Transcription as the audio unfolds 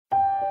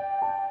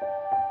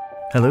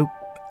Hello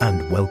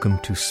and welcome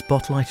to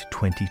Spotlight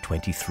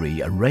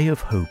 2023, a ray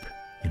of hope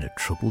in a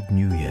troubled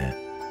new year.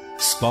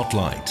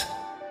 Spotlight,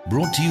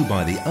 brought to you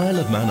by the Isle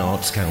of Man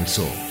Arts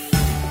Council.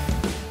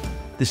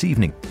 This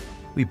evening,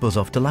 we buzz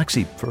off to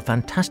Laxey for a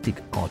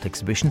fantastic art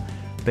exhibition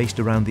based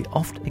around the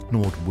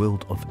oft-ignored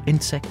world of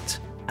insects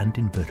and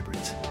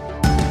invertebrates.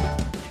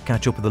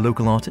 Catch up with a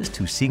local artist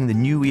who's seeing the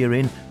new year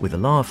in with a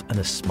laugh and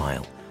a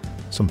smile,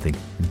 something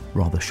in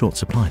rather short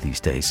supply these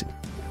days.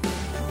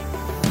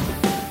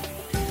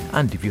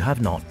 And if you have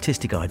an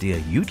artistic idea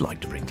you'd like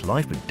to bring to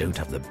life but don't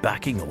have the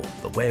backing or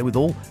the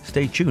wherewithal,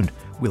 stay tuned.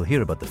 We'll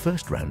hear about the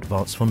first round of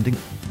arts funding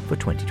for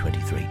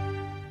 2023.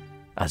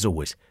 As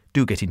always,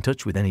 do get in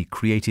touch with any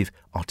creative,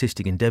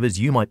 artistic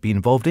endeavours you might be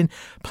involved in,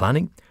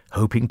 planning,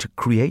 hoping to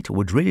create, or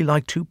would really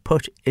like to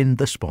put in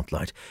the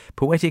spotlight.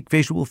 Poetic,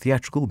 visual,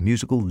 theatrical,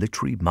 musical,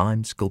 literary,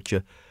 mime,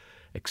 sculpture,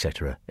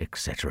 etc,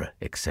 etc,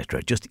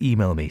 etc. Just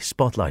email me,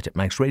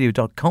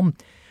 spotlight@maxradio.com,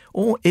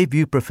 or if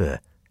you prefer,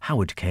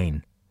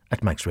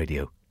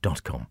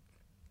 howardkane@maxradio.com.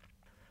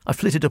 I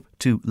flitted up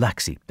to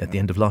Laxey at the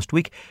end of last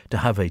week to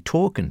have a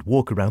talk and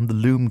walk around the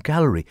Loom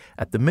Gallery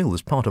at the Mill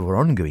as part of our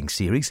ongoing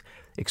series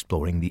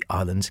exploring the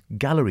island's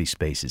gallery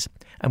spaces,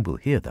 and we'll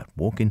hear that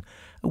walk in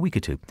a week or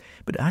two.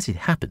 But as it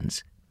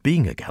happens,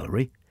 being a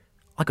gallery,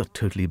 I got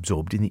totally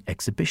absorbed in the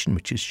exhibition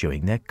which is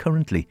showing there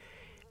currently,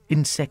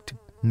 Insect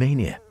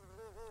Mania.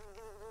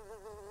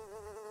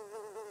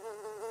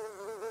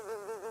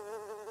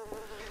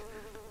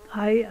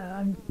 Hi,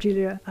 I'm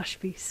Julia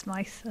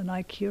Ashby-Smythe and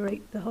I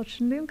curate the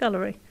Hodgson Loom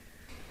Gallery.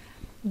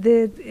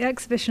 The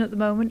exhibition at the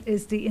moment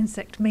is the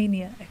Insect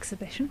Mania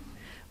exhibition,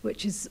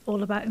 which is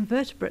all about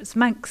invertebrates,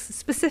 Manx,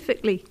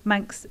 specifically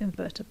Manx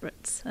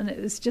invertebrates. And it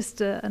was just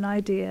an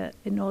idea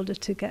in order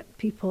to get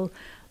people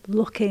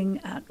looking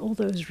at all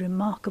those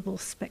remarkable,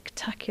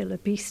 spectacular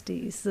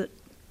beasties that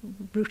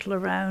brutal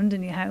around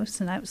in your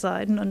house and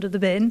outside and under the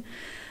bin,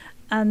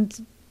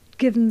 and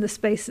give them the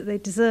space that they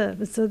deserve.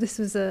 And so this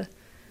was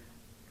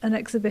an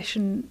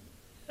exhibition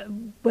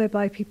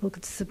whereby people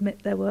could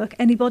submit their work,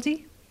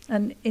 anybody,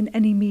 and in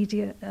any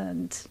media,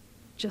 and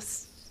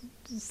just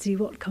see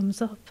what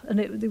comes up. And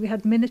we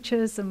had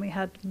miniatures and we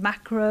had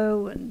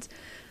macro, and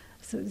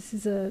so this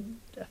is a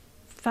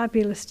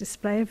fabulous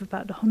display of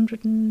about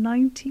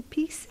 190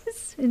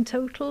 pieces in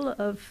total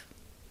of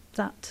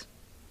that,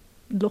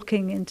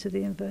 looking into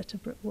the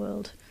invertebrate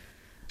world.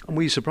 And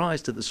were you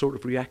surprised at the sort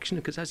of reaction?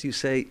 Because as you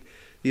say,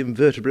 the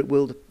invertebrate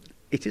world,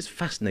 it is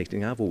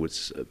fascinating. I've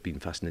always been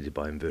fascinated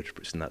by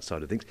invertebrates and that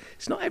side of things.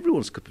 It's not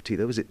everyone's cup of tea,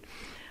 though, is it?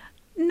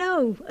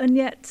 No, and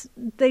yet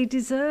they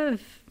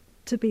deserve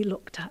to be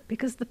looked at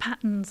because the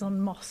patterns on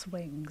moss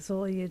wings,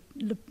 or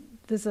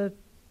there's a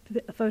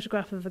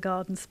photograph of a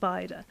garden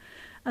spider,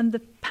 and the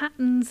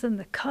patterns and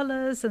the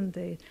colours and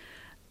the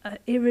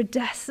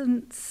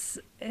iridescence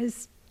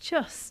is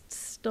just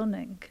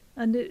stunning.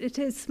 And it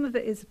is, some of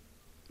it is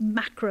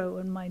macro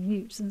and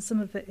minute, and some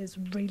of it is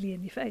really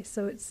in your face.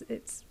 So it's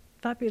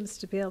fabulous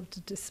to be able to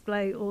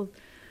display all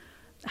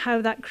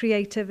how that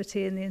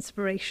creativity and the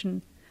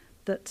inspiration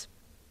that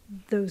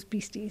those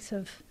beasties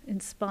have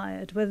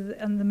inspired,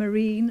 and the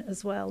marine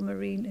as well,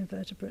 marine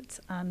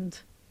invertebrates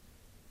and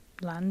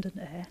land and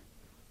air,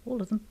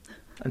 all of them.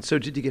 And so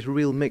did you get a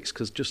real mix?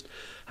 Because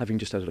having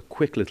just had a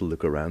quick little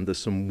look around, there's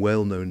some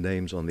well-known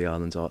names on the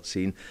island's art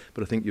scene,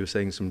 but I think you were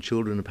saying some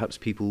children and perhaps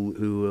people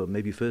who are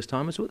maybe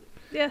first-timers with it?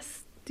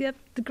 Yes. Yeah,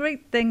 the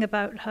great thing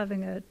about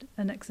having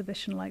an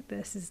exhibition like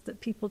this is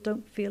that people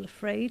don't feel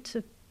afraid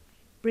to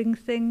bring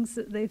things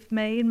that they've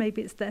made.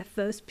 Maybe it's their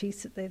first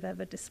piece that they've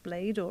ever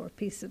displayed, or a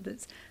piece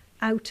that's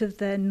out of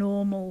their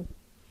normal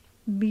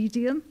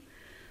medium,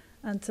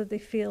 and so they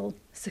feel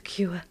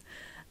secure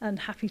and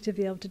happy to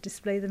be able to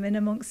display them in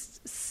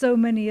amongst so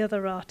many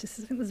other artists.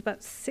 I think there's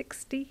about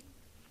 60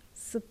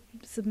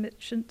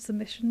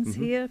 submissions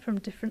here from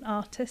different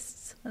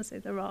artists. I say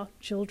there are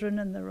children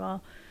and there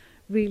are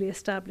really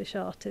established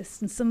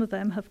artists, and some of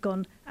them have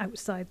gone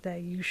outside their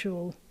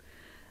usual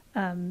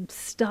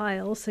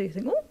style, so you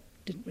think, oh,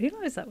 didn't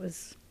realise that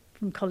was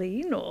from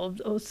Colleen,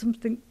 or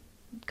something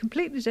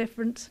completely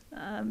different,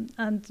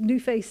 and new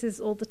faces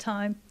all the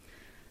time.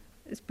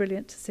 It's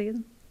brilliant to see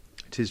them.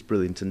 It is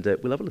brilliant, and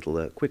we'll have a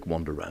little quick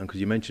wander around, because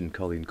you mentioned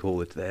Colleen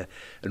Corlett there,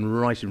 and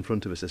right in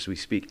front of us as we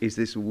speak is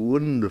this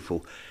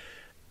wonderful,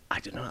 I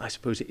don't know, I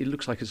suppose it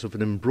looks like a sort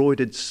of an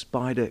embroidered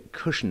spider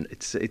cushion.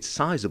 It's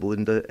sizable,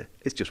 and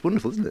it's just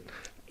wonderful, isn't it?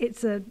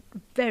 It's a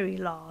very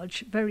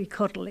large, very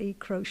cuddly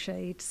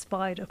crocheted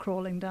spider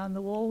crawling down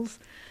the walls.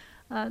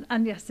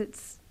 And yes, it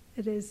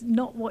is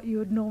not what you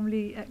would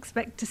normally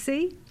expect to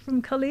see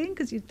from Colleen,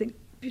 because you'd think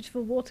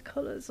beautiful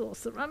watercolours or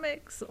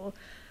ceramics or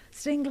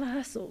stained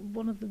glass or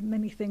one of the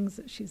many things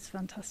that she's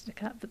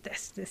fantastic at. But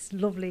this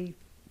lovely,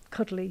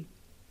 cuddly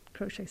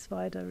crochet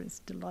spider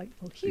is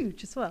delightful,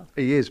 huge as well.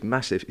 He is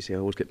massive. You see, I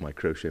always get my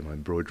crochet and my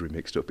embroidery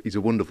mixed up. He's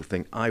a wonderful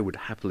thing. I would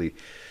happily...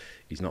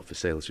 He's not for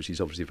sale, so she's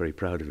obviously very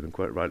proud of him, and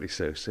quite rightly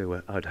so.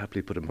 So I'd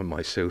happily put him on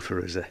my sofa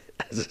as a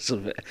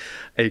sort of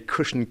a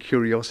cushion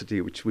curiosity,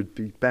 which would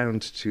be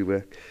bound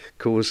to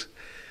cause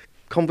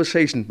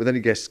conversation with any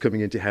guests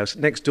coming into your house.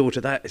 Next door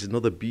to that is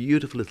another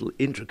beautiful little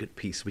intricate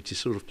piece, which is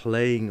sort of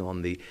playing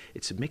on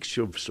it's a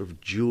mixture of sort of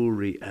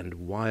jewellery and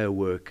wire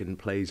work, and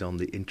plays on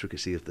the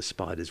intricacy of the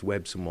spider's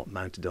web, somewhat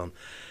mounted on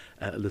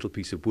a little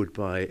piece of wood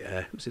by,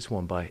 who's this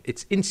one by?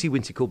 It's Incy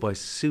Wincy, called by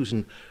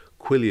Susan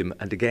Quilliam.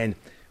 And again,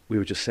 we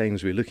were just saying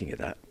as we were looking at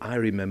that, I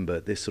remember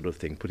this sort of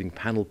thing, putting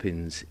panel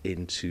pins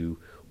into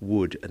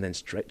wood and then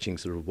stretching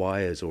sort of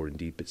wires or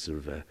indeed bits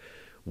of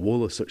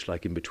wool or such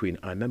like in between.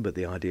 I remember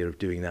the idea of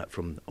doing that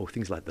from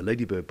things like the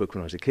Ladybird book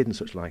when I was a kid and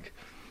such like.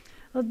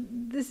 Well,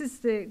 this is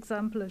the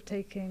example of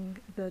taking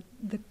the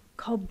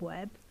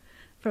cobweb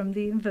from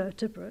the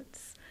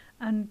invertebrates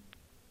and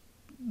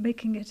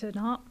making it an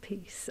art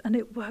piece, and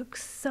it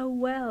works so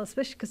well,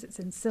 especially because it's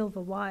in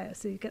silver wire,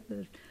 so you get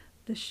the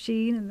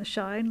sheen and the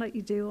shine like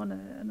you do on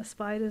a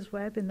spider's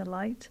web in the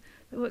light.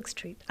 It works a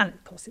treat, and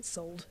of course it's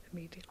sold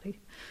immediately.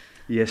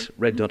 Yes,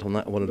 red dot on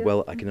that one as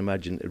well. I can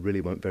imagine it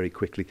really went very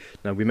quickly.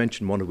 Now, we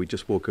mentioned one, we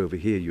just walk over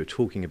here, you were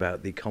talking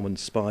about the common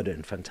spider,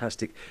 and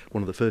fantastic.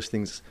 One of the first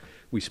things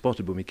we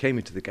spotted when we came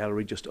into the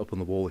gallery, just up on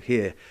the wall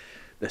here,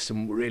 there's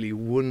some really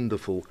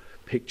wonderful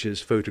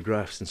pictures,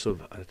 photographs, and sort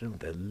of, I don't know,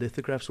 they're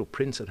lithographs or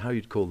prints, and how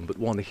you'd call them, but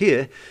one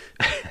here,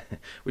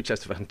 which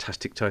has a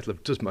fantastic title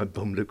of Does My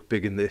Bum Look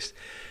Big in This?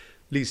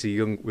 Lisa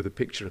Young with a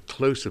picture, a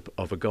close-up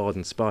of a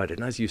garden spider.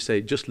 And as you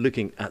say, just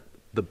looking at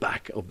the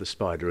back of the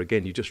spider,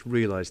 again, you just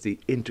realise the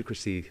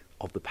intricacy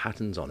of the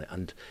patterns on it.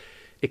 And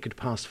it could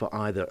pass for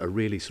either a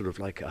really sort of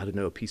like, I don't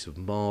know, a piece of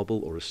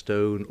marble or a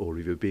stone, or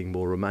if you're being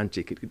more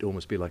romantic, it could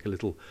almost be like a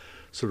little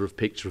sort of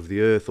picture of the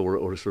Earth or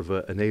a sort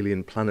of an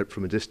alien planet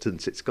from a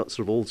distance. It's got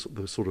sort of all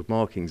those sort of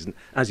markings. And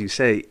as you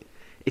say,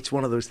 it's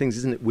one of those things,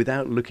 isn't it?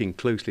 Without looking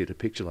closely at a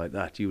picture like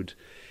that, you'd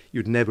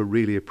never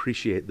really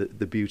appreciate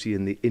the beauty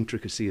and the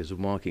intricacies of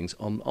markings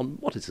on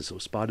what is a sort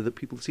of spider that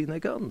people see in their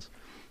gardens.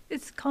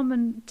 It's a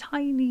common,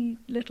 tiny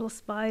little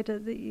spider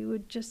that it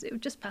would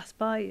just pass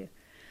by you,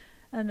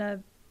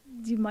 and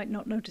you might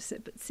not notice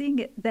it, but seeing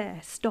it there,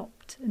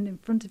 stopped and in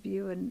front of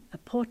you, and a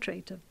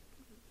portrait of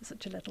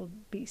such a little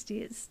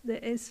beastie, it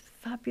is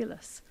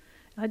fabulous.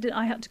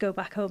 I had to go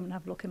back home and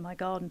have a look in my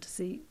garden to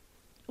see,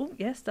 oh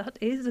yes, that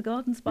is a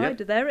garden spider.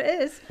 Yep. There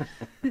it is.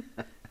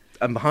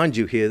 And behind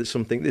you here, there's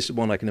something, this is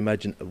one I can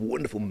imagine, a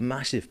wonderful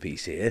massive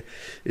piece here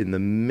in the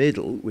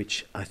middle,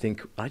 which I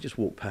think, I just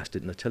walked past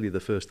it and I tell you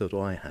the first thought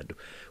I had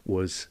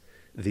was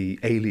the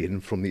alien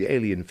from the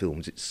Alien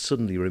films. It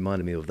suddenly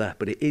reminded me of that,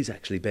 but it is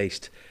actually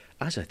based,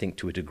 as I think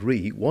to a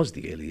degree, was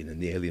the alien in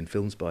the Alien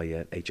films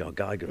by H.R.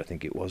 Geiger, I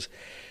think it was.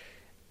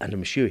 And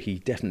I'm sure he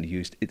definitely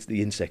used, it's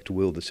the insect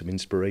world as some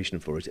inspiration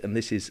for it. And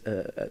this is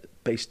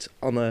based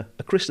on a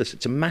chrysalis.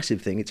 It's a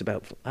massive thing. It's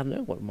about, I don't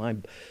know, what am I,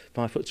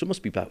 5 foot? So it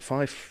must be about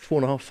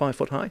 4.5, 5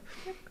 foot high.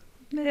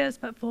 Yeah, it's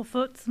about 4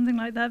 foot, something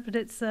like that. But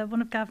it's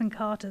one of Gavin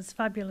Carter's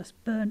fabulous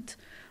burnt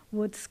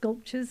wood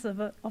sculptures of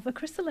a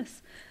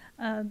chrysalis.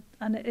 And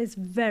it is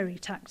very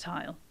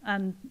tactile.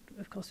 And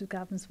of course, with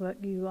Gavin's work,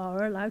 you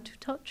are allowed to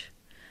touch.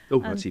 Oh,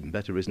 that's even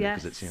better, isn't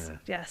yes, it? 'Cause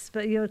it's, yes,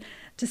 but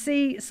to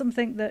see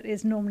something that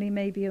is normally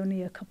maybe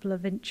only a couple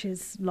of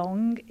inches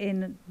long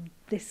in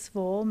this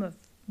form of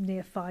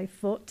near 5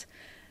 foot,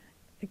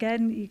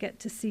 again, you get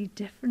to see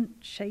different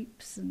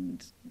shapes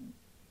and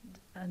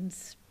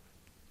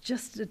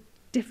just a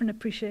different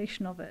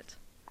appreciation of it.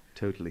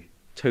 Totally.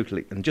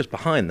 And just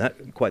behind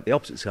that, quite the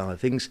opposite side of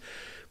things,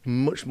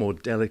 much more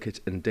delicate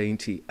and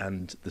dainty,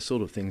 and the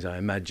sort of things I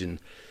imagine,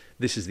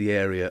 this is the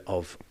area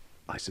of,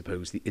 I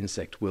suppose, the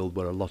insect world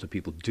where a lot of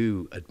people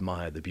do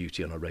admire the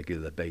beauty on a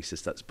regular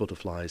basis. That's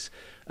butterflies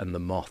and the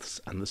moths,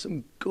 and there's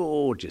some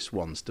gorgeous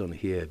ones done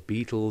here.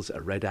 Beetles,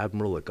 a red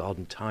admiral, a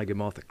garden tiger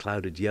moth, a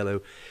clouded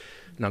yellow.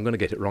 Now I'm going to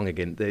get it wrong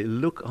again.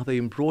 Are they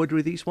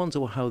embroidery, these ones,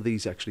 or how are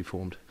these actually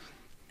formed?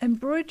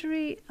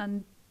 Embroidery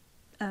and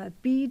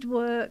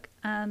beadwork,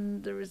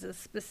 and there is a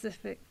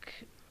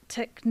specific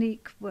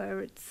technique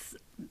where it's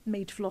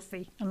made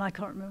fluffy, and I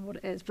can't remember what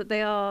it is, but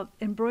they are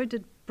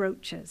embroidered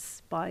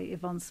brooches by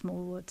Yvonne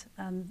Smallwood,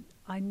 and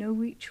I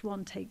know each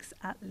one takes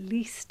at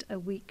least a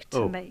week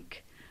to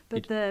make.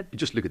 But you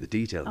just look at the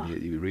detail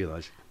and you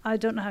realise. I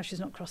don't know how she's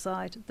not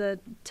cross-eyed. The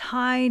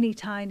tiny,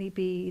 tiny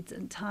beads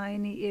and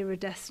tiny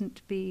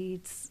iridescent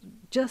beads,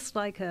 just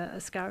like a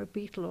scarab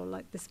beetle or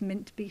like this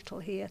mint beetle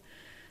here.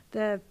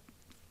 They're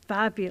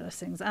fabulous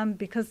things, and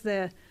because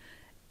they're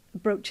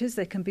brooches,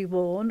 they can be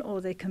worn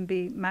or they can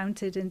be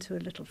mounted into a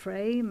little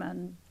frame,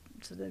 and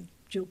so they're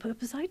dual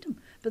purpose item,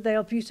 but they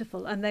are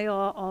beautiful, and they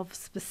are of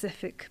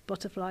specific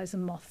butterflies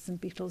and moths and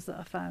beetles that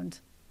are found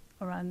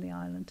around the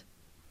island.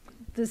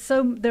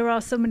 There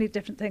are so many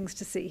different things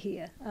to see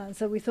here,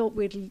 so we thought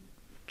we'd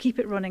keep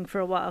it running for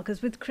a while,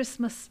 because with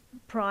Christmas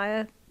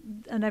prior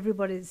and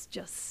everybody's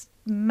just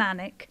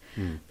manic,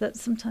 that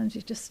sometimes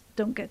you just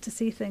don't get to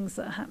see things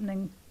that are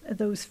happening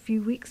those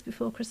few weeks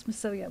before Christmas.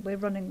 So yeah, we're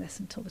running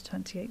this until the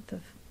 28th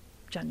of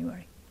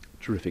January.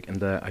 Terrific,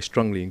 and I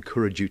strongly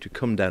encourage you to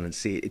come down and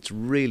see it. It's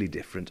really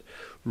different,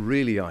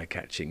 really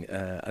eye-catching.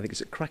 I think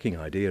it's a cracking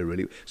idea,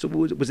 really. So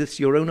was this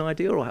your own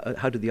idea, or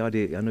how did the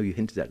idea, I know you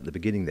hinted at the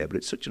beginning there, but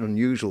it's such an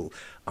unusual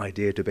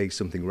idea to base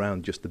something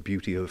around just the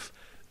beauty of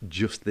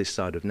just this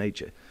side of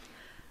nature.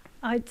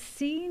 I'd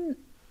seen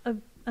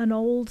an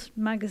old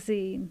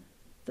magazine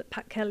that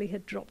Pat Kelly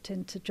had dropped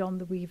into John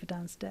the Weaver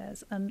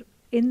downstairs, and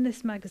in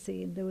this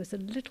magazine there was a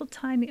little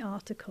tiny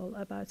article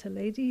about a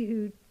lady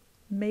who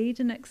made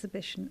an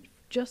exhibition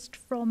just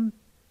from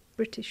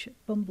British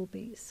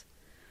bumblebees,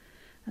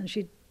 and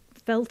she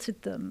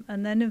felted them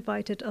and then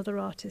invited other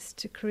artists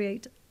to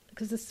create,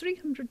 because there's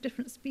 300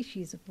 different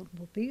species of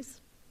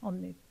bumblebees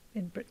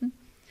in Britain.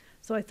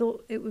 So I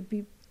thought it would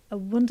be a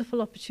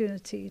wonderful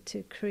opportunity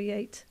to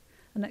create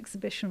an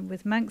exhibition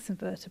with Manx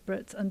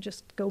invertebrates and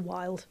just go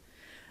wild.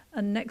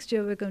 And next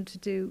year we're going to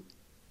do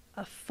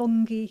a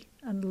fungi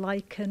and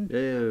lichen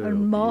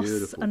and moss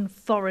beautiful. and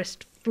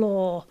forest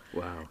floor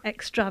Wow.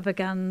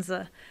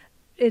 extravaganza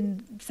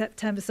in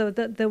September, so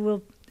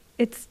that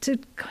it's to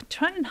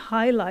try and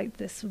highlight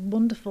this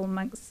wonderful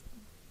Manx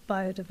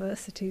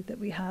biodiversity that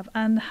we have,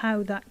 and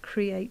how that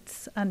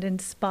creates and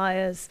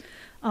inspires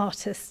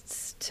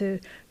artists to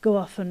go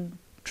off and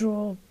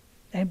draw,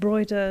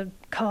 embroider,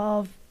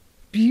 carve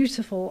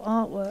beautiful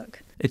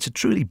artwork. It's a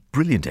truly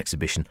brilliant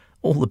exhibition,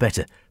 all the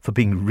better for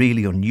being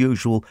really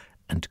unusual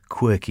and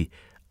quirky,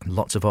 and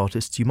lots of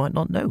artists you might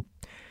not know.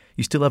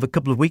 You still have a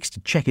couple of weeks to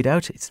check it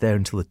out. It's there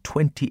until the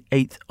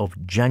 28th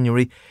of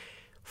January.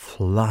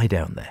 Fly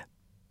down there.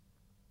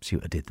 See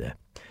what I did there?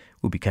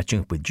 We'll be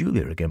catching up with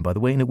Julia again, by the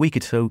way, in a week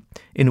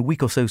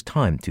or so's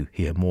time to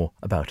hear more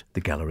about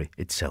the gallery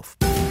itself.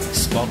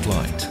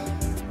 Spotlight,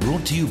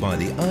 brought to you by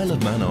the Isle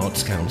of Man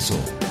Arts Council.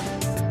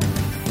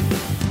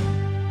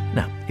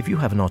 Now, if you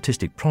have an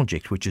artistic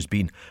project which has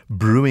been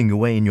brewing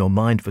away in your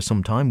mind for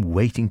some time,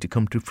 waiting to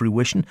come to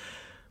fruition,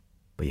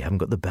 but you haven't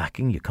got the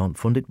backing, you can't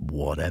fund it,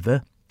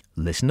 whatever,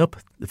 listen up.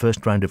 The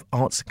first round of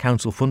Arts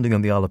Council funding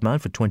on the Isle of Man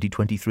for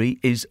 2023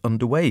 is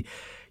underway.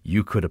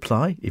 You could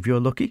apply if you're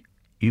lucky.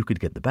 You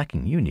could get the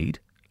backing you need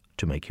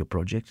to make your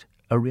project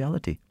a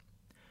reality.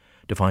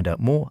 To find out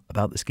more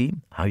about the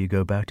scheme, how you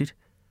go about it,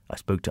 I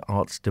spoke to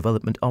Arts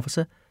Development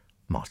Officer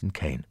Martin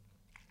Kane.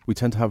 We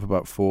tend to have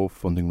about 4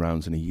 funding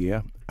rounds in a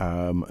year,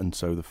 and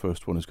so the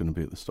first one is going to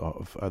be at the start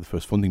of the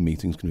first funding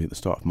meeting is going to be at the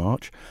start of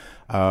March,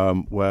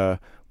 where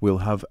we'll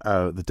have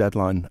the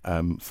deadline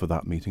for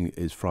that meeting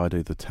is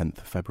Friday the 10th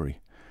of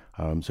February.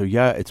 So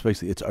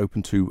it's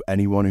open to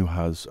anyone who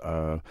has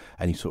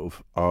any sort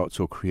of arts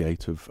or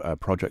creative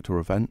project or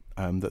event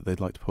that they'd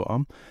like to put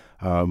on.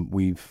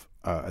 We've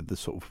at the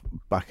sort of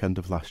back end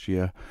of last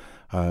year,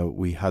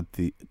 we had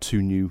the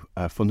 2 new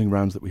funding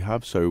rounds that we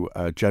have. So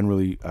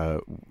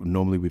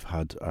normally we've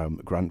had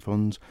grant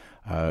funds,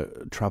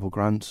 travel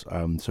grants.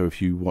 So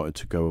if you wanted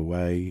to go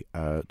away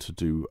to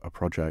do a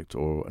project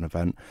or an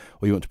event,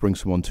 or you want to bring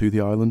someone to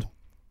the island,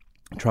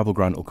 travel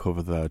grant will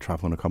cover their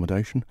travel and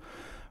accommodation.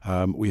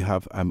 We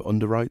have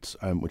underwrites,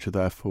 which are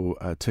there for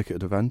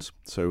ticketed events.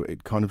 So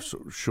it kind of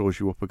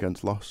shores you up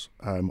against loss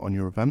on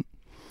your event.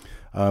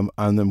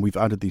 And then we've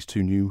added these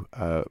 2 new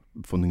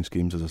funding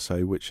schemes, as I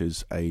say, which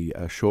is a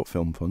short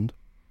film fund,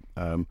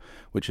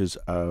 which is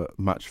a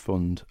match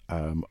fund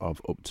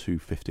of up to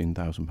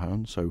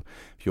 £15,000. So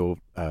if your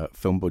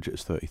film budget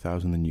is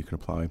 £30,000, then you can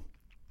apply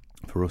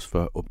for us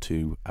for up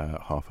to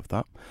half of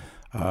that.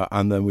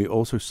 And then we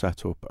also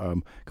set up,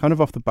 kind of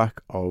off the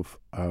back of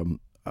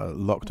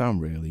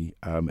lockdown, really,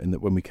 in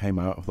that when we came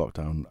out of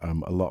lockdown,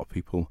 a lot of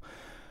people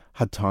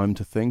had time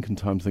to think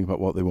about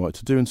what they wanted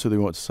to do, and so they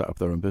wanted to set up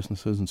their own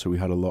businesses, and so we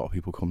had a lot of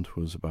people come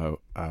to us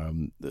about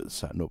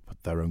setting up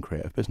their own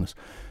creative business.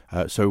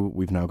 So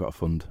we've now got a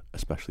fund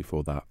especially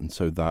for that, and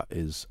so that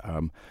is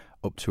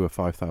up to a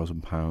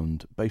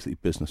 £5,000 basically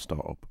business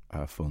startup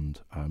fund.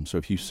 So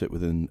if you sit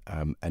within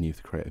any of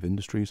the creative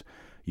industries,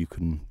 you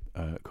can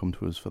come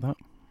to us for that.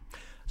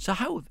 So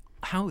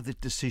how the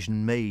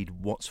decision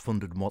made, what's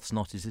funded and what's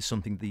not? Is this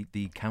something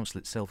the council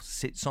itself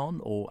sits on,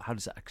 or how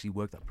does it actually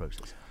work, that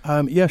process?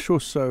 Yeah,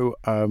 sure. So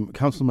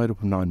council made up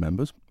of 9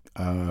 members,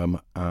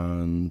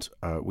 and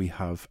we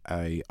have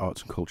a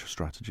arts and culture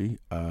strategy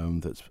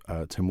that's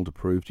Tynwald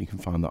approved. You can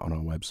find that on our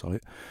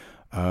website.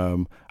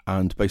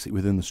 And basically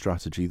within the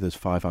strategy there's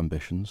 5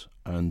 ambitions,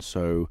 and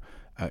so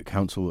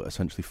council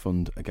essentially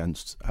fund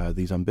against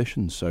these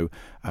ambitions. So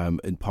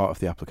in part of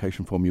the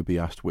application form you'll be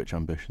asked which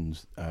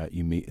ambitions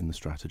you meet in the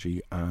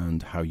strategy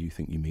and how you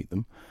think you meet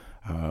them.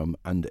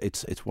 And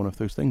it's one of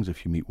those things.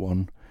 If you meet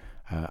one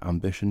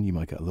ambition, you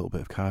might get a little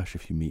bit of cash.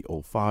 If you meet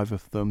all 5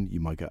 of them,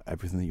 you might get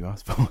everything that you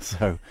asked for.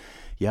 So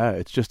yeah,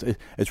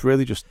 it's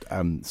really just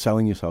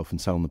selling yourself and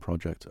selling the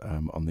project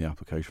on the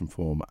application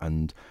form,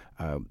 and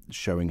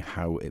showing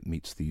how it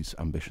meets these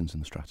ambitions in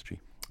the strategy.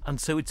 And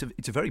so it's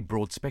a very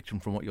broad spectrum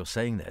from what you're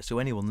saying there. So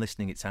anyone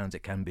listening, it sounds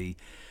it can be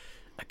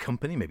a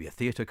company, maybe a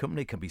theatre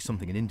company. It can be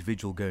something, an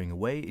individual going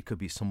away. It could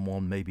be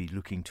someone maybe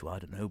looking to, I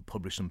don't know,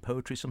 publish some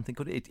poetry, something.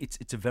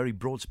 It's a very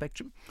broad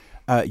spectrum.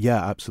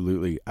 Yeah,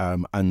 absolutely.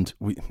 And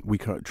we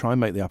try and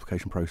make the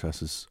application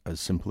process as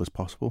simple as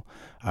possible,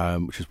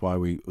 which is why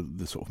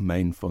the sort of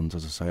main funds,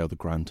 as I say, are the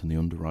grant and the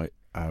underwrite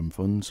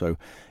fund. So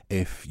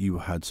if you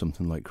had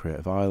something like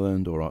Creative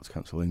Ireland or Arts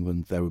Council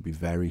England, there would be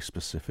very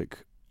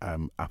specific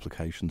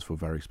applications for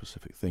very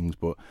specific things.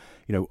 But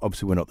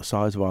obviously we're not the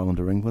size of Ireland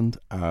or England,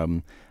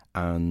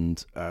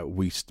 but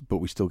we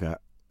still get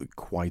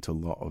quite a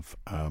lot of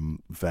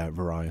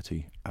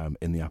variety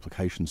in the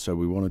application. So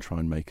we want to try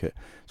and make it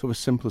sort of as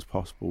simple as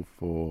possible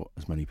for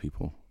as many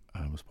people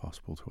as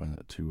possible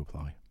to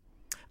apply.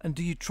 And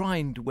do you try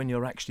and, when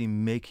you're actually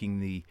making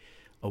the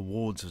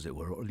awards, as it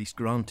were, or at least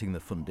granting the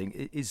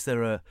funding, is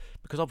there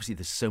because obviously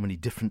there's so many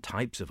different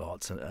types of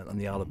arts, and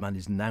the Isle of Man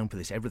is known for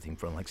this, everything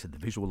from, like I said, the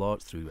visual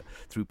arts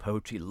through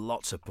poetry,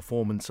 lots of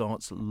performance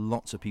arts,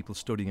 lots of people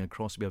studying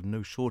across. We have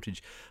no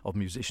shortage of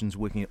musicians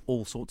working at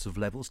all sorts of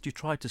levels. Do you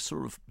try to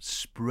sort of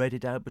spread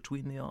it out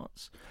between the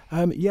arts?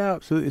 Yeah,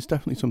 absolutely. It's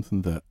definitely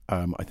something that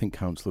I think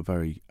council are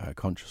very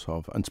conscious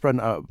of, and spreading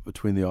it out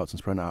between the arts and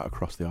spreading it out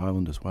across the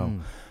island as well.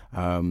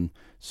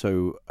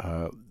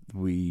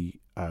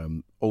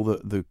 All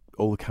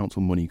the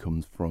council money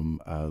comes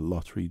from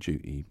lottery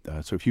duty.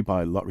 So if you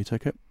buy a lottery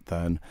ticket,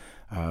 then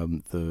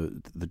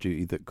the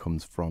duty that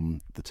comes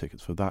from the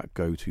tickets for that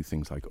go to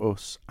things like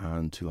us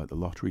and to like the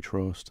Lottery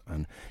Trust.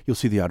 And you'll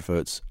see the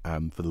adverts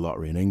for the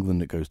lottery in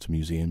England. It goes to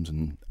museums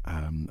and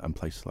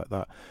places like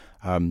that.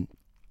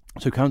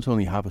 So council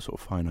only have a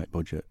sort of finite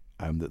budget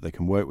that they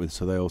can work with.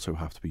 So they also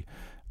have to be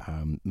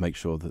make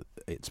sure that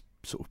it's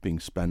sort of being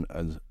spent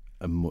as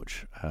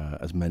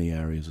many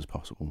areas as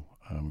possible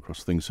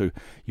across things. So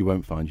you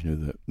won't find,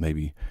 that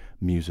maybe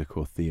music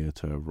or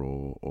theatre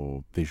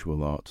or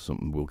visual art or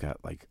something will get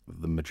like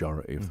the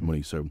majority of the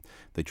money. So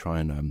they try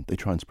and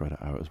spread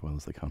it out as well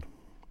as they can.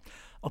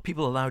 Are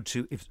people allowed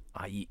to, if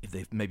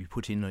they've maybe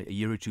put in a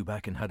year or two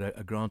back and had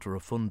a grant or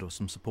a fund or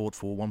some support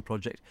for one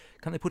project,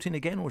 can they put in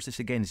again, or is this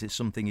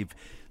something, if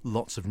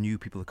lots of new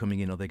people are coming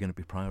in, are they going to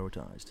be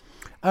prioritised?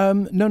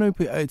 No,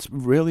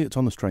 it's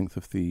on the strength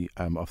of the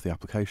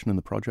application and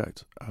the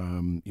project.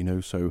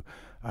 So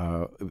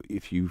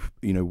if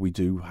we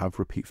do have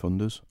repeat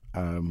funders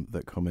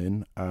that come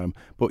in,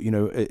 but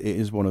it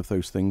is one of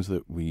those things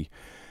that we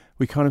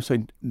kind of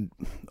say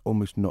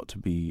almost not to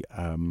be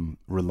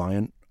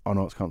reliant on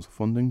Arts Council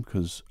funding,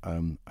 because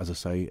as I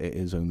say, it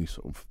is only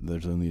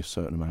there's only a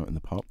certain amount in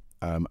the pot,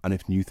 and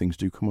if new things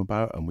do come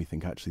about and we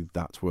think actually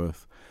that's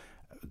worth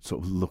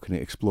sort of looking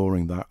at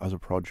exploring that as a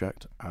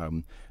project,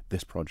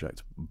 this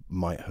project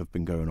might have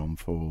been going on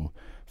for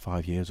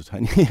 5 years or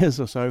 10 years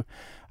or so,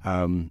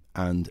 and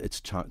it's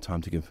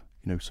time to give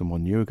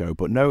someone new a go.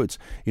 But no, it's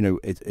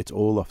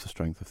all off the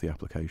strength of the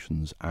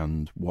applications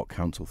and what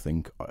council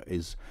think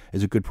is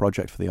a good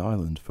project for the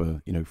island,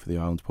 for the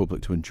island's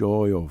public to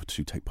enjoy or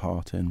to take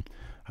part in.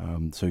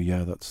 So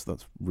yeah, that's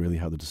really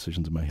how the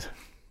decisions are made.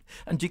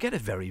 And do you get a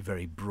very,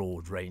 very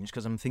broad range?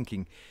 Because I'm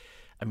thinking,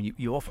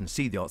 you often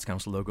see the Arts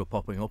Council logo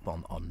popping up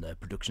on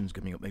productions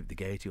coming up, maybe the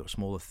Gaiety or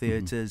smaller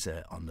theatres,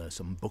 on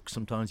some books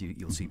sometimes.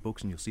 You'll see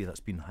books and you'll see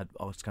that's been had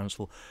Arts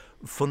Council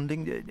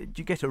funding. Do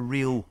you get a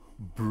real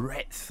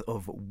breadth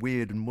of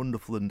weird and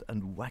wonderful and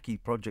wacky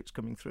projects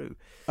coming through?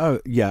 Oh,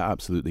 yeah,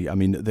 absolutely.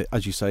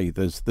 As you say,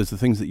 there's the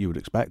things that you would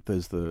expect.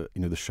 There's the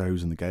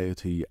shows in the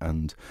Gaiety,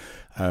 and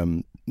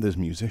there's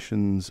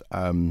musicians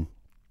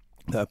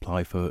that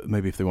apply for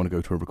maybe if they want to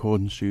go to a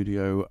recording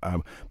studio.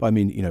 But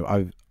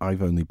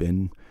I've only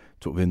been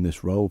sort of in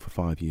this role for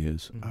 5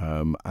 years,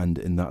 and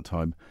in that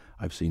time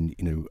I've seen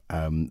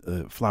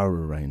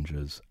flower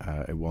arrangers.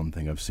 One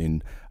thing I've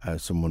seen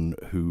someone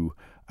who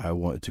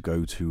wanted to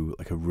go to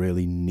like a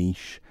really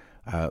niche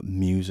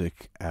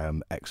music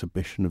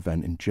exhibition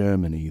event in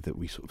Germany that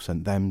we sort of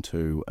sent them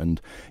to, and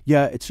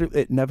yeah,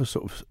 it never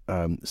sort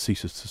of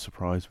ceases to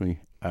surprise me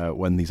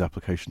when these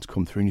applications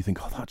come through and you think,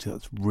 oh,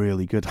 that's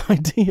really good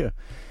idea.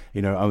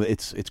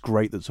 It's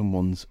great that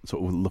someone's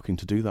sort of looking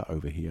to do that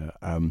over here.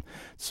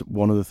 So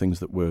one of the things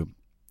that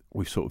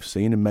we've sort of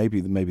seen, and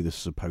maybe this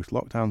is a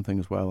post-lockdown thing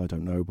as well, I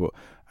don't know, but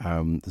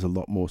there's a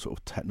lot more sort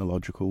of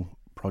technological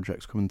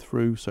projects coming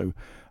through. So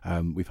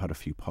we've had a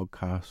few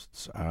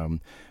podcasts.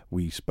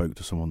 We spoke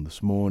to someone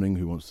this morning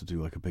who wants to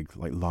do like a big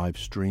like live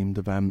streamed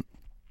event.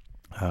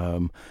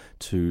 So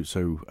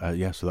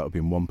that would be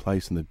in one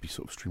place, and they'd be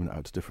sort of streaming it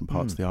out to different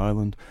parts of the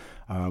island.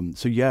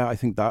 So yeah, I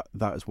think that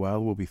as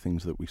well will be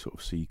things that we sort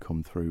of see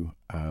come through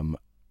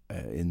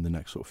in the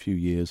next sort of few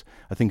years.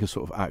 I think as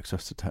sort of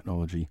access to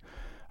technology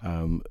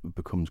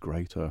becomes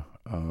greater,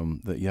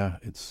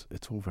 it's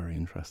all very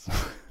interesting.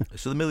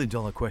 So the $1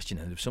 million question,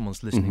 and if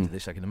someone's listening to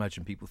this, I can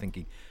imagine people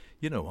thinking,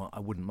 I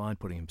wouldn't mind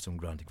putting in some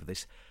granting for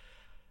this.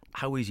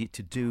 How easy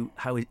to do?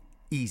 How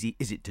easy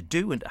is it to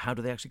do, and how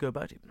do they actually go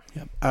about it?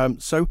 Yeah.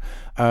 So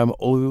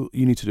all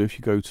you need to do, if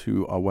you go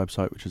to our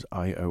website, which is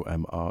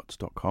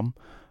iomarts.com,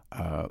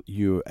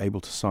 you're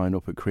able to sign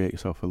up and create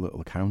yourself a little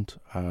account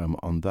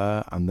on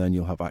there, and then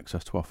you'll have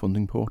access to our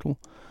funding portal.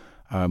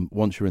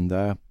 Once you're in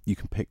there, you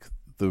can pick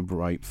the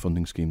right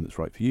funding scheme that's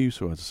right for you.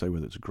 So as I say,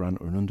 whether it's a grant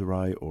or an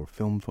underwrite or a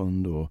film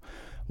fund or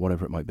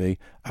whatever it might be.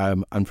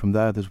 And from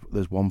there,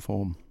 there's one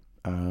form.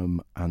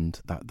 And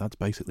that's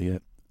basically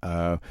it.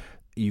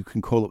 You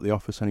can call up the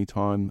office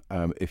anytime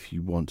if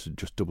you want to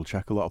just double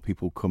check. A lot of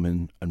people come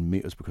in and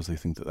meet us because they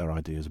think that their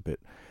idea is a bit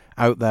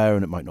out there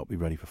and it might not be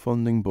ready for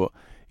funding. But,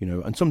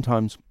 and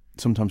sometimes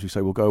we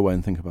say, we'll go away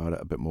and think about it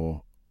a bit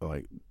more,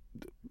 like,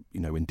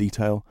 in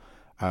detail.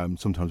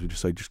 Sometimes we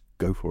just say, just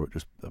go for it,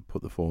 just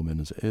put the form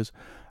in as it is.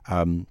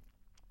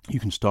 You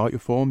can start your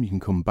form, you can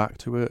come back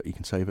to it, you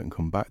can save it and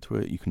come back to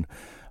it. You can,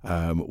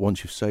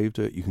 once you've saved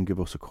it, you can give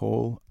us a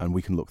call and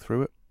we can look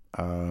through it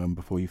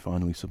before you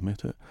finally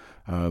submit it.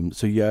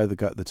 So yeah,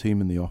 the team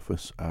in the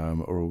office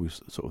are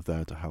always sort of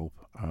there to help.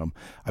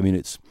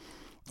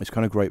 It's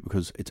kind of great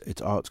because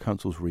it's Arts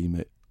Council's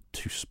remit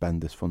to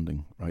spend this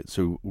funding, right?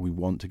 So we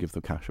want to give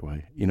the cash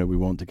away. We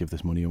want to give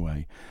this money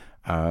away,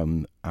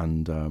 to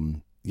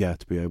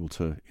be able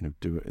to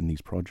do it in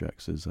these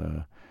projects is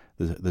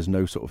there's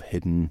no sort of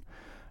hidden.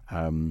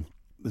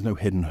 There's no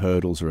hidden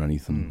hurdles or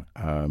anything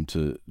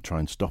to try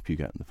and stop you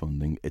getting the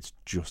funding. It's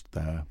just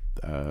there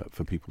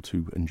for people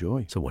to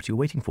enjoy. So what are you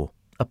waiting for?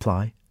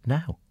 Apply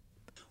now.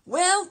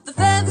 Well, the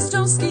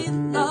Featherstone Ski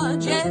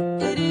Lodge, yeah,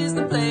 it is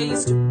the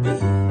place to be.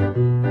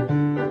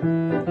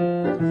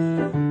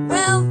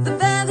 Well, the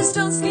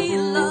Featherstone Ski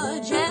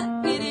Lodge,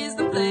 yeah, it is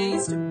the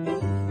place to be.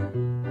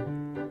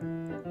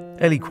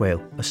 Ellie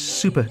Quayle, a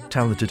super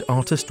talented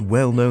artist,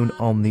 well known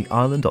on the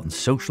island, on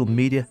social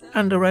media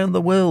and around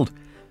the world.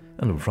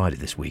 And on Friday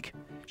this week,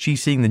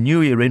 she's seeing the new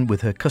year in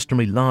with her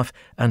customary laugh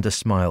and a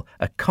smile,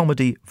 a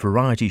comedy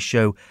variety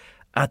show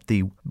at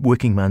the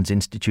Working Man's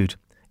Institute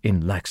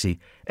in Laxey.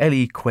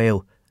 Ellie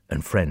Quayle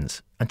and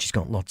friends, and she's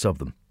got lots of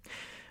them.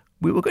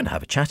 We were going to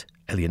have a chat,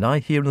 Ellie and I,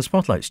 here in the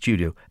Spotlight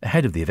studio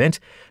ahead of the event,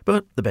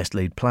 but the best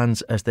laid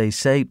plans, as they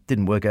say,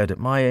 didn't work out at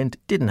my end,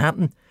 didn't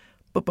happen.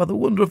 But by the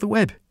wonder of the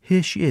web,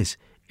 here she is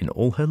in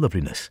all her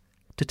loveliness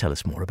to tell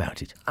us more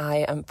about it.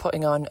 I am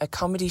putting on a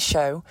comedy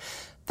show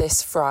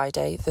this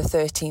Friday, the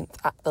 13th,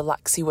 at the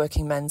Laxey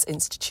Working Men's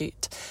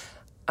Institute.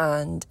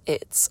 And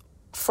it's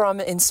from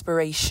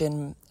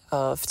inspiration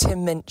of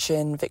Tim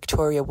Minchin,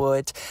 Victoria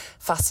Wood,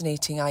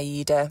 Fascinating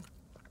Aida,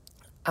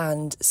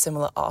 and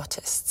similar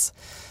artists.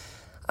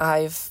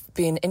 I've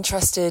been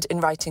interested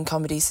in writing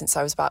comedy since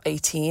I was about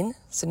 18,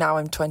 so now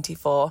I'm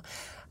 24.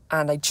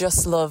 And I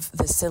just love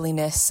the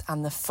silliness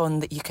and the fun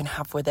that you can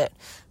have with it,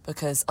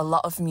 because a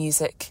lot of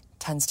music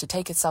tends to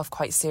take itself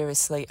quite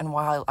seriously, and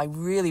while I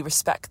really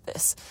respect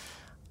this,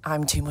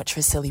 I'm too much of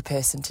a silly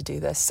person to do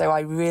this. So I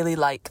really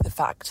like the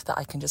fact that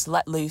I can just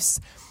let loose,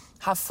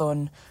 have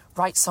fun,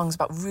 write songs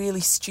about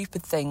really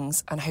stupid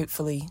things, and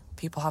hopefully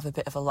people have a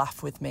bit of a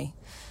laugh with me.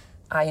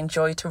 I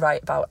enjoy to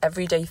write about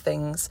everyday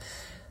things,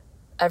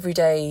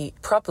 everyday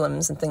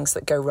problems and things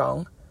that go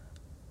wrong,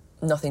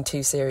 nothing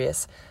too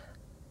serious,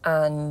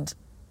 and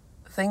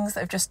things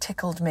that have just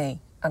tickled me,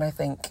 and I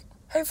think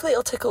hopefully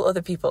it'll tickle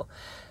other people.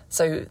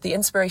 So the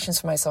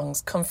inspirations for my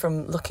songs come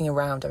from looking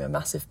around. I'm a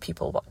massive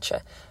people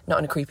watcher, not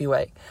in a creepy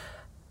way.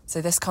 So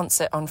this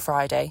concert on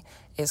Friday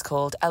is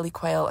called Ellie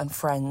Quayle and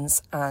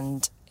Friends,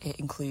 and it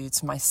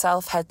includes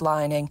myself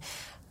headlining,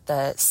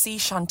 the sea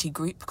shanty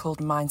group called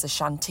Minds a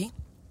Shanty,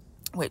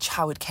 which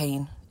Howard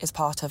Kane is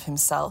part of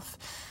himself.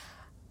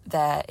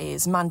 There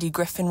is Mandy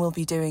Griffin will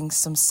be doing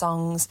some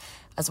songs,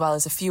 as well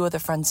as a few other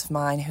friends of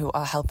mine who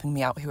are helping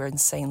me out, who are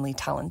insanely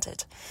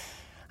talented.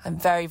 I'm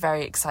very,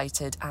 very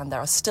excited, and there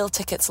are still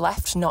tickets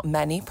left, not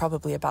many,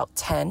 probably about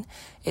 10.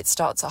 It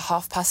starts at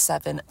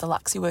 7:30 at the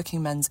Laxey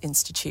Working Men's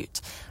Institute.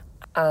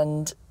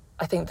 And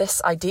I think this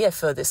idea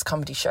for this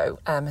comedy show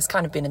has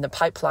kind of been in the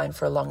pipeline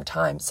for a long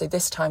time. So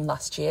this time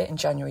last year, in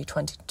January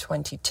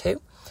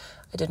 2022,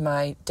 I did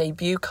my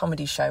debut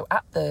comedy show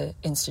at the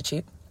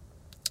Institute.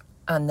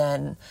 And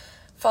then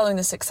following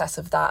the success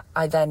of that,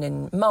 I then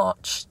in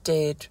March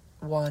did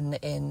one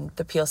in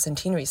the Peel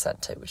Centenary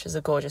Centre, which is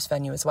a gorgeous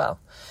venue as well.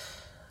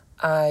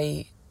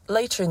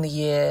 Later in the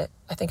year,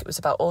 I think it was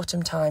about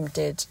autumn time,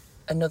 did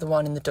another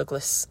one in the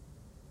Douglas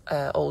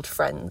Old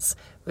Friends,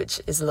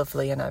 which is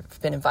lovely, and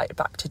I've been invited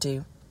back to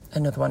do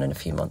another one in a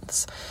few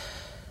months.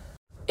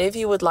 If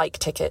you would like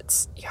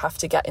tickets, you have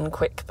to get in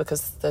quick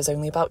because there's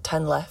only about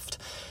 10 left.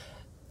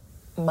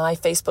 My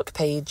Facebook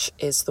page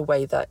is the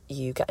way that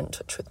you get in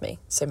touch with me.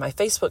 So my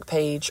Facebook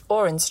page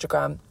or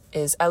Instagram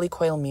is Ellie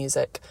Quayle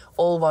Music,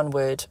 all one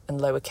word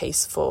and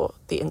lowercase for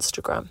the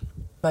Instagram.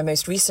 My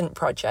most recent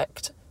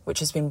project, which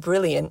has been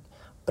brilliant,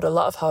 but a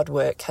lot of hard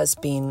work, has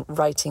been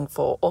writing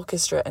for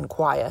orchestra and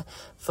choir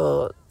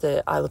for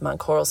the Isle of Man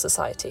Choral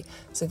Society.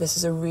 So this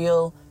is a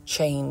real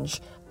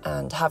change,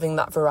 and having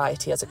that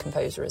variety as a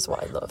composer is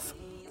what I love.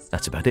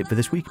 That's about it for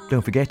this week.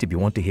 Don't forget, if you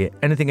want to hear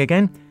anything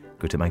again,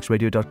 go to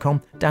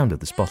manxradio.com, download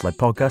the Spotlight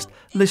podcast,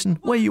 listen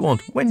where you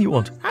want, when you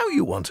want, how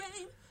you want.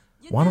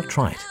 Why not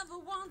try it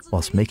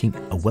whilst making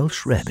a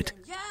Welsh rarebit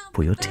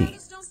for your tea?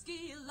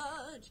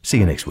 See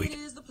you next week.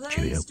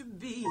 Cheerio.